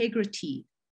integrity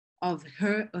of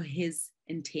her or his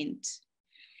intent.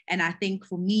 And I think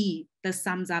for me, this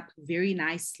sums up very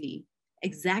nicely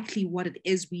exactly what it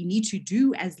is we need to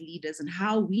do as leaders and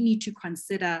how we need to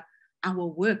consider our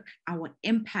work, our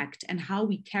impact, and how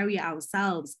we carry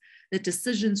ourselves, the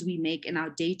decisions we make in our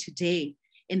day-to-day,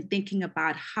 in thinking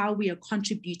about how we are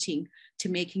contributing to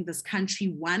making this country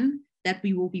one that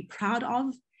we will be proud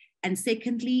of, and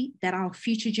secondly, that our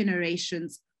future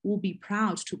generations will be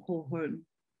proud to call home.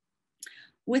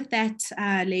 With that,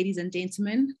 ladies and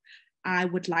gentlemen, I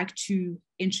would like to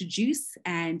introduce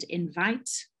and invite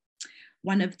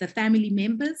one of the family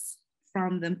members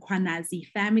from the Mkhwanazi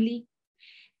family,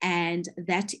 and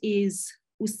that is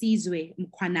Usizwe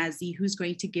Mkhwanazi, who's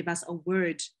going to give us a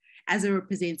word as a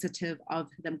representative of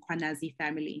the Mkhwanazi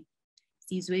family.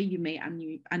 Usizwe, you may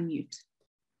unmute.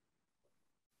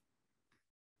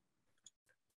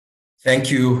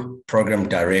 Thank you, Program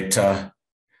Director,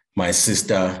 my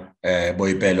sister,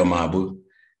 Boipelo Mabu.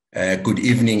 Good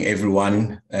evening,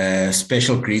 everyone.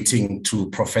 Special greeting to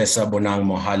Professor Bonang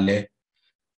Mohale.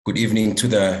 Good evening to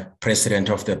the President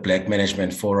of the Black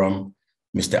Management Forum,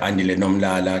 Mr. Andile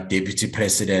Nomlala, Deputy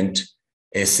President,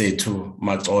 Esetu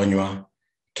Mkhwanazi,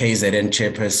 KZN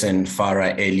Chairperson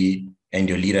Farah Eli, and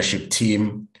your leadership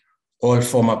team, all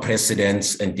former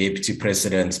presidents and deputy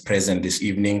presidents present this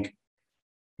evening,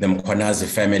 the Mkhwanazi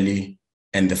family,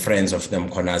 and the friends of the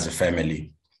Mkhwanazi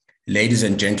family. Ladies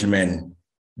and gentlemen,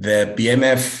 the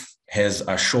BMF has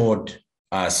assured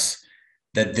us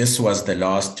that this was the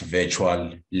last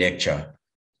virtual lecture.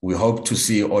 We hope to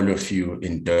see all of you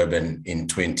in Durban in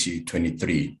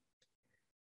 2023.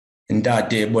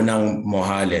 Ndate Bonang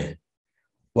Mohale,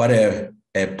 what a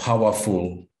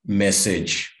powerful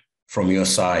message from your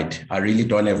side. I really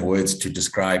don't have words to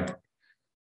describe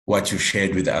what you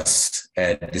shared with us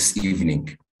this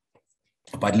evening,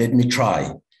 but let me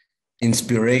try.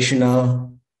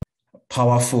 Inspirational,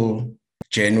 powerful,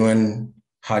 genuine,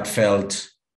 heartfelt,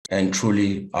 and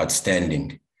truly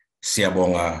outstanding.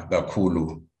 Siyabonga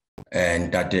kakhulu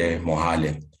and Tate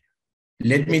Mohale.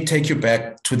 Let me take you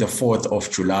back to the 4th of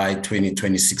July,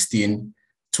 2016,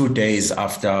 2 days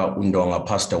after Undonga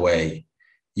passed away.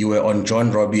 You were on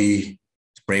John Robbie's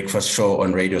breakfast show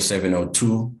on Radio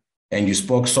 702, and you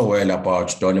spoke so well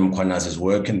about Don Mkhwanazi's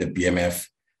work in the BMF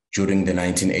during the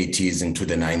 1980s into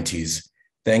the 90s.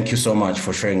 Thank you so much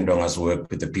for sharing Donga's work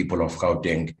with the people of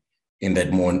Gauteng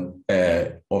that morning.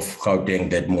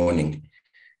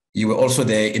 You were also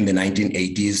there in the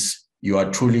 1980s. You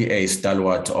are truly a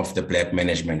stalwart of the Black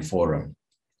Management Forum.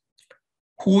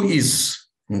 Who is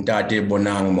Ntate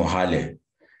Bonang Mohale?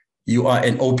 You are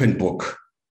an open book.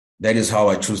 That is how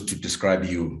I choose to describe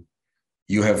you.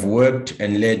 You have worked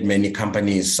and led many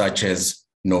companies such as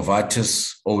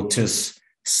Novartis, Otis,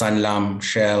 Sanlam,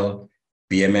 Shell,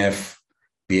 BMF,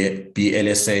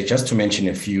 BLSA, just to mention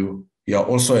a few. You are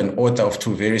also an author of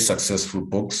 2 very successful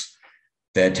books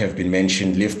that have been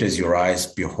mentioned, Lift As You Rise,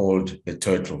 Behold the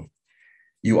Turtle.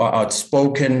 You are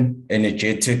outspoken,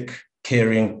 energetic,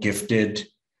 caring, gifted,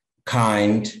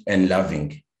 kind, and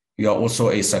loving. You are also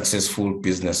a successful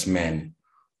businessman.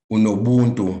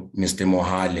 Unobuntu, Mr.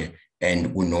 Mohale,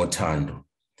 and unothando.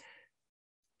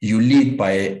 You lead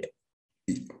by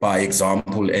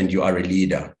example, and you are a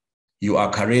leader. You are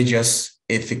courageous,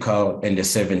 ethical, and a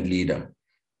servant leader.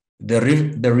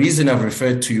 The reason I've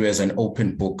referred to you as an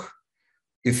open book,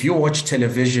 if you watch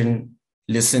television,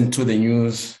 listen to the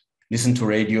news, listen to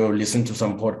radio, listen to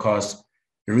some podcasts,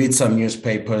 read some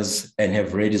newspapers, and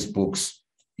have read his books,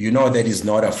 you know that he's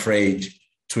not afraid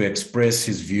to express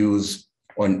his views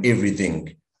on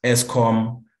everything: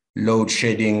 ESCOM, load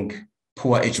shedding,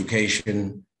 poor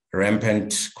education,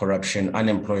 rampant corruption,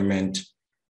 unemployment,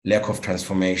 lack of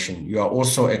transformation. You are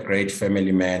also a great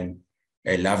family man,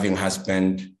 a loving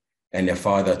husband, and a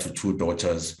father to 2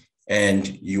 daughters, and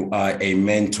you are a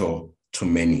mentor to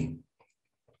many.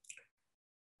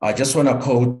 I just want to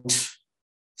quote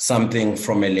something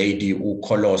from a lady,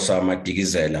 Ukolosa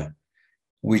Madigizela,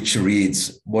 which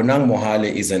reads, Bonang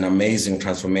Mohale is an amazing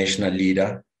transformational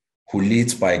leader who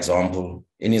leads by example.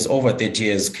 In his over 30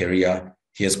 years career,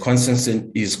 he has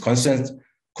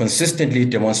consistently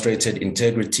demonstrated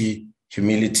integrity,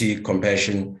 humility,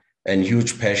 compassion, and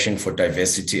huge passion for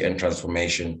diversity and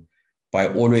transformation by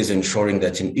always ensuring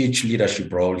that in each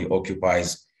leadership role he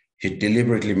occupies, he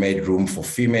deliberately made room for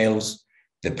females,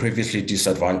 the previously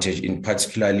disadvantaged, in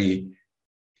particularly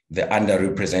the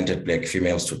underrepresented Black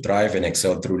females, to thrive and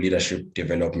excel through leadership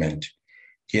development.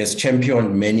 He has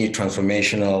championed many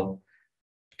transformation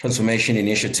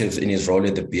initiatives in his role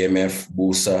at the BMF,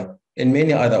 BUSA, and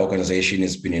many other organizations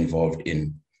he's been involved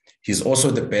in. He's also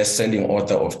the best-selling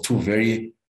author of 2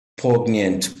 very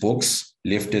poignant books,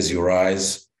 Lift As You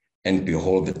Rise and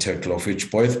Behold the Turtle, of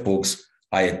which both books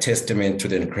are a testament to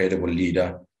the incredible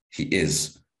leader he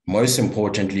is. Most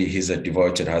importantly, he's a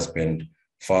devoted husband,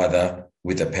 father,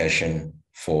 with a passion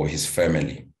for his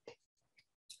family.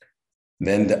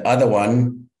 Then the other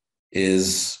one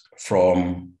is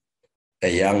from a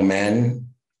young man,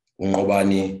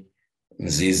 Ngobani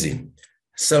Mzizi.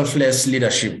 Selfless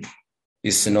leadership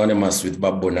is synonymous with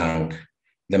Bonang.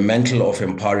 The mantle of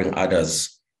empowering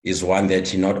others is one that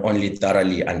he not only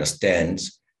thoroughly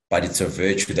understands, but it's a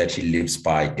virtue that he lives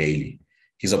by daily.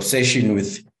 His obsession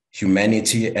with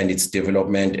humanity and its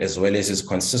development, as well as his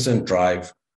consistent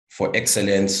drive for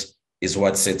excellence, is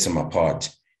what sets him apart.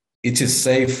 It is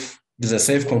a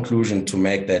safe conclusion to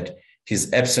make that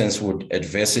his absence would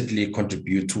adversely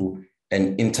contribute to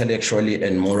an intellectually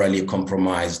and morally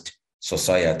compromised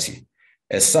society.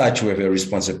 As such, we have a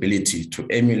responsibility to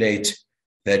emulate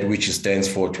that which he stands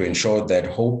for, to ensure that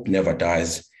hope never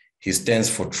dies. He stands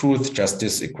for truth,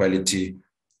 justice, equality,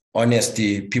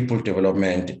 honesty, people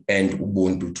development, and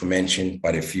Ubuntu, to mention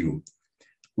but a few.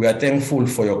 We are thankful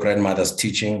for your grandmother's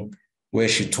teaching, where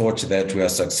she taught that we are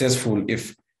successful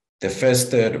if the first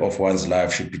third of one's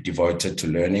life should be devoted to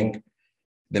learning,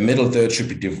 the middle third should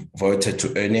be devoted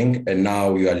to earning, and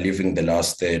now you are living the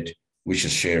last third, which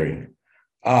is sharing.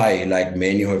 I, like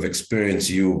many who have experienced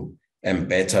you, am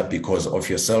better because of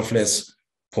your selfless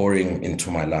pouring into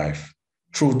my life.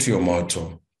 True to your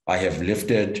motto, I have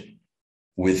lifted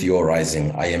with your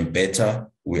rising. I am better,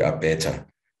 we are better.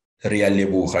 Ria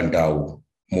leboga ndao,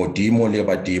 modimo le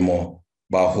badimo,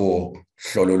 baho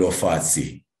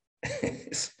hlololofatsi.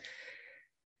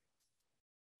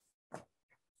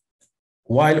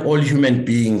 While all human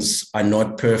beings are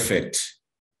not perfect,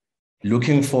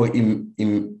 looking for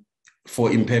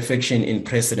imperfection in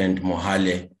President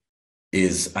Mohale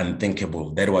is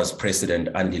unthinkable. That was President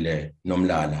Andile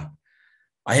Nomlala.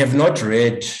 I have not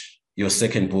read your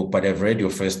second book, but I've read your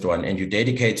first one, and you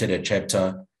dedicated a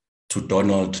chapter to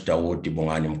Donald Dawood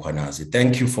Dibongani Mkhwanazi.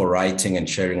 Thank you for writing and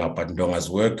sharing about Ndonga's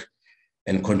work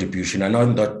and contribution. I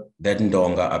know that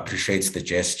Ndonga appreciates the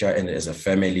gesture, and as a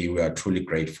family, we are truly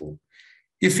grateful.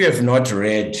 If you have not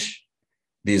read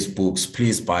these books,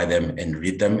 please buy them and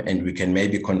read them, and we can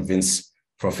maybe convince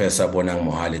Professor Bonang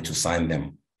Mohale to sign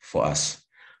them for us.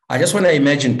 I just want to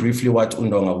imagine briefly what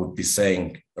Ndonga would be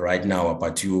saying right now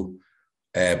about you,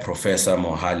 Professor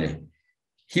Mohale.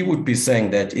 He would be saying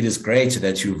that it is great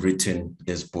that you've written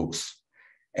these books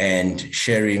and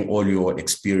sharing all your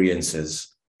experiences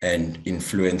and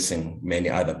influencing many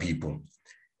other people.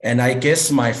 And I guess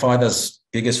my father's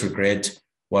biggest regret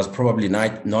was probably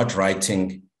not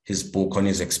writing his book on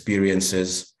his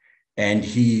experiences. And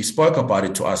he spoke about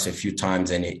it to us a few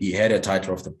times, and he had a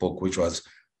title of the book, which was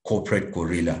Corporate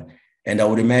Gorilla. And I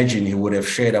would imagine he would have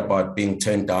shared about being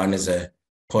turned down as a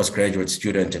postgraduate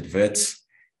student at Wits,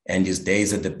 and his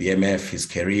days at the BMF, his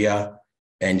career,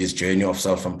 and his journey of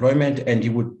self-employment. And he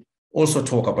would also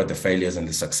talk about the failures and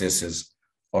the successes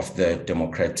of the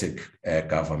democratic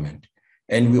government.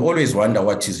 And we always wonder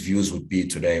what his views would be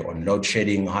today on load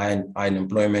shedding, high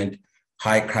unemployment,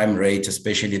 high crime rate,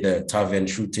 especially the tavern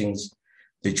shootings,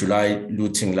 the July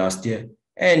looting last year,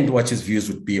 and what his views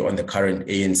would be on the current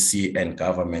ANC and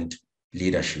government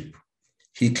leadership.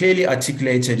 He clearly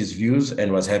articulated his views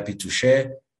and was happy to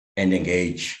share and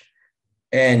engage,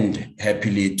 and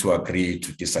happily to agree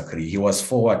to disagree. He was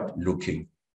forward-looking.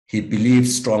 He believed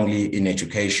strongly in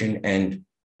education and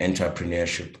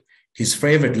entrepreneurship. His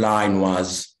favorite line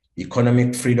was,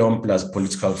 economic freedom plus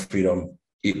political freedom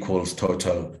equals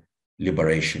total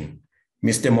liberation.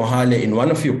 Mr. Mohale, in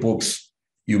one of your books,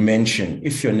 you mentioned,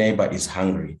 if your neighbor is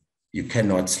hungry, you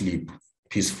cannot sleep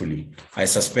peacefully. I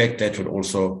suspect that would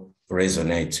also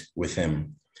resonate with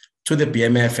him. To the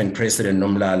BMF and President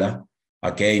Nomlala,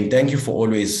 again, thank you for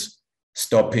always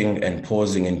stopping and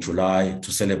pausing in July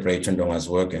to celebrate Ndonga's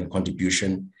work and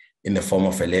contribution in the form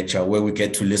of a lecture where we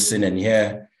get to listen and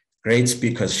hear great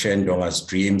speakers share Ndonga's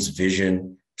dreams,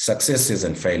 vision, successes,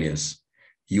 and failures.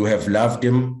 You have loved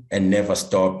him and never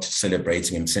stopped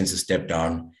celebrating him since he stepped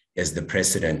down as the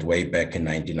president way back in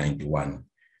 1991.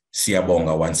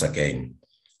 Siyabonga once again.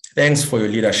 Thanks for your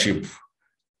leadership,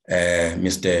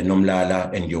 Mr.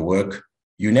 Nomlala, and your work.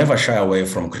 You never shy away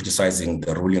from criticizing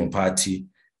the ruling party,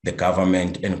 the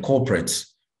government, and corporates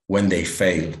when they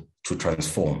fail to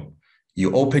transform.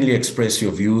 You openly express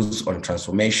your views on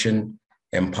transformation,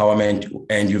 empowerment,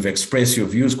 and you've expressed your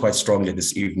views quite strongly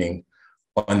this evening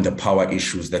on the power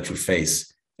issues that we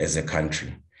face as a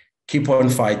country. Keep on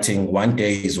fighting. One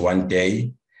day is one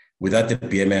day. Without the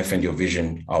BMF and your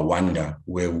vision, I wonder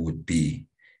where we would be.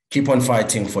 Keep on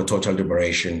fighting for total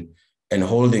liberation and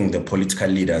holding the political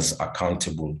leaders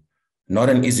accountable. Not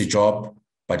an easy job,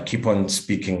 but keep on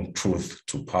speaking truth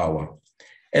to power.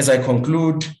 As I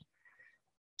conclude,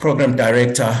 Program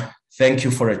Director, thank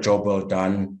you for a job well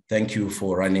done. Thank you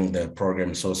for running the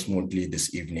program so smoothly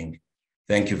this evening.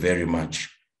 Thank you very much.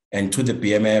 And to the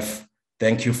BMF,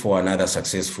 thank you for another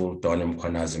successful Don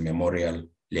Mkhwanazi Memorial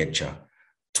Lecture.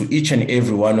 To each and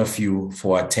every one of you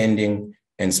for attending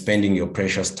and spending your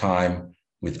precious time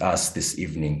with us this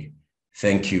evening.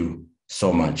 Thank you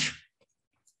so much.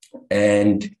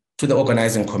 And to the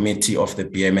organizing committee of the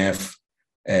BMF,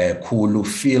 Kulu,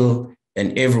 Phil,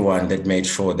 and everyone that made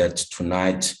sure that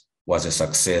tonight was a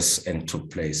success and took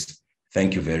place.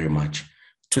 Thank you very much.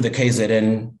 To the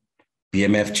KZN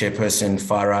BMF chairperson,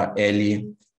 Farah Eli,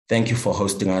 thank you for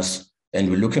hosting us, and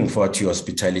we're looking forward to your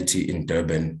hospitality in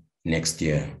Durban next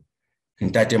year.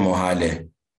 Ntate Mohale,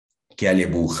 Ke a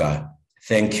leboga.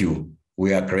 Thank you.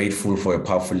 We are grateful for a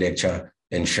powerful lecture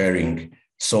and sharing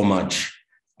so much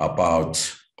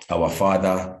about our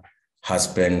father,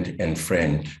 husband, and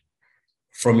friend.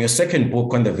 From your second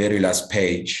book on the very last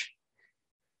page,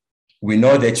 we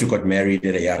know that you got married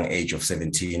at a young age of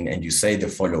 17, and you say the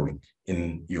following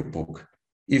in your book: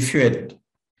 if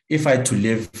I had to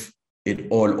live it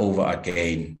all over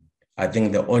again, I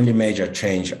think the only major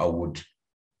change I would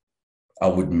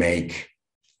make,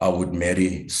 I would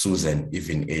marry Susan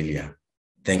even earlier.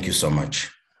 Thank you so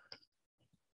much.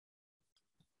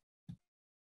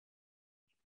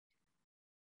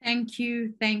 Thank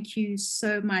you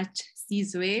so much,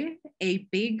 Sizwe. A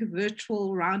big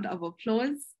virtual round of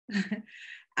applause.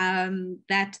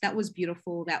 That was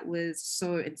beautiful. That was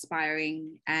so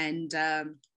inspiring, and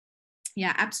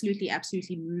yeah,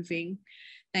 absolutely moving.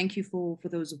 Thank you for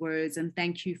those words, and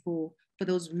thank you for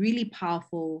those really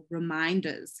powerful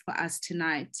reminders for us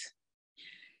tonight.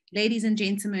 Ladies and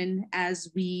gentlemen,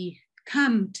 as we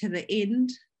come to the end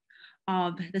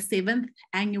of the 7th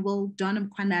annual Don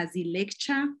Mkhwanazi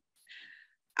lecture,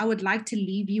 I would like to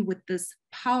leave you with this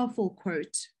powerful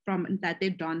quote from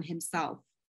Ntate Don himself.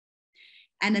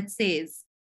 And it says,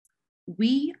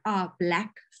 "We are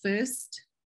Black first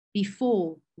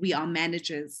before we are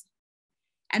managers."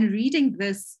 And reading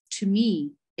this, to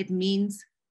me, it means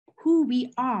who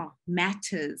we are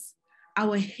matters,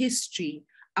 our history,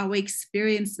 our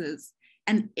experiences,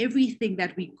 and everything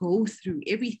that we go through,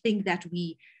 everything that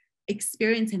we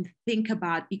experience and think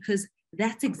about, because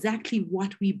that's exactly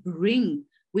what we bring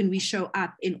when we show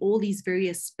up in all these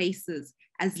various spaces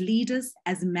as leaders,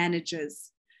 as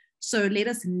managers. So let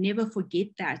us never forget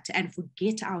that, and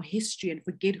forget our history, and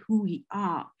forget who we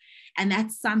are. And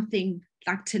that's something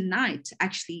like tonight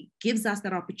actually gives us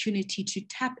that opportunity to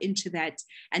tap into that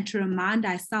and to remind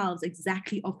ourselves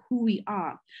exactly of who we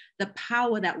are, the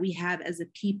power that we have as a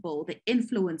people, the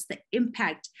influence, the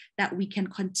impact that we can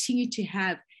continue to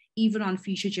have even on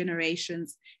future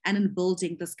generations and in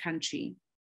building this country.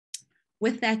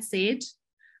 With that said,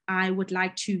 I would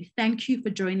like to thank you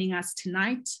for joining us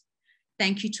tonight.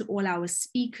 Thank you to all our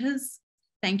speakers.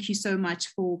 Thank you so much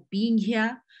for being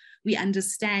here. We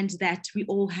understand that we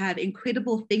all have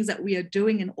incredible things that we are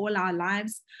doing in all our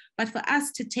lives, but for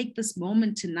us to take this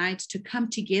moment tonight to come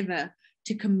together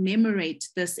to commemorate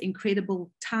this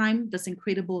incredible time, this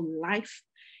incredible life,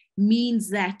 means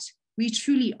that we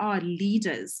truly are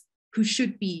leaders who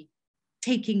should be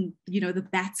taking, the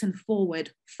baton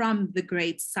forward from the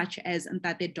greats such as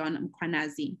Ntate Don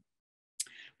Mkhwanazi.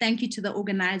 Thank you to the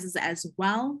organizers as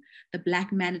well, the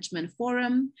Black Management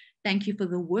Forum. Thank you for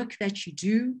the work that you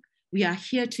do. We are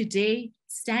here today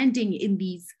standing in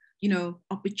these,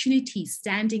 opportunities,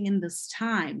 standing in this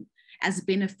time as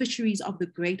beneficiaries of the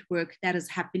great work that is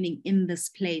happening in this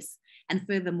place and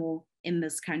furthermore in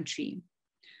this country.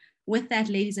 With that,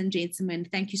 ladies and gentlemen,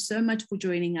 thank you so much for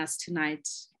joining us tonight.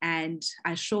 And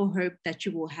I sure hope that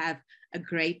you will have a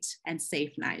great and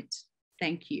safe night.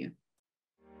 Thank you.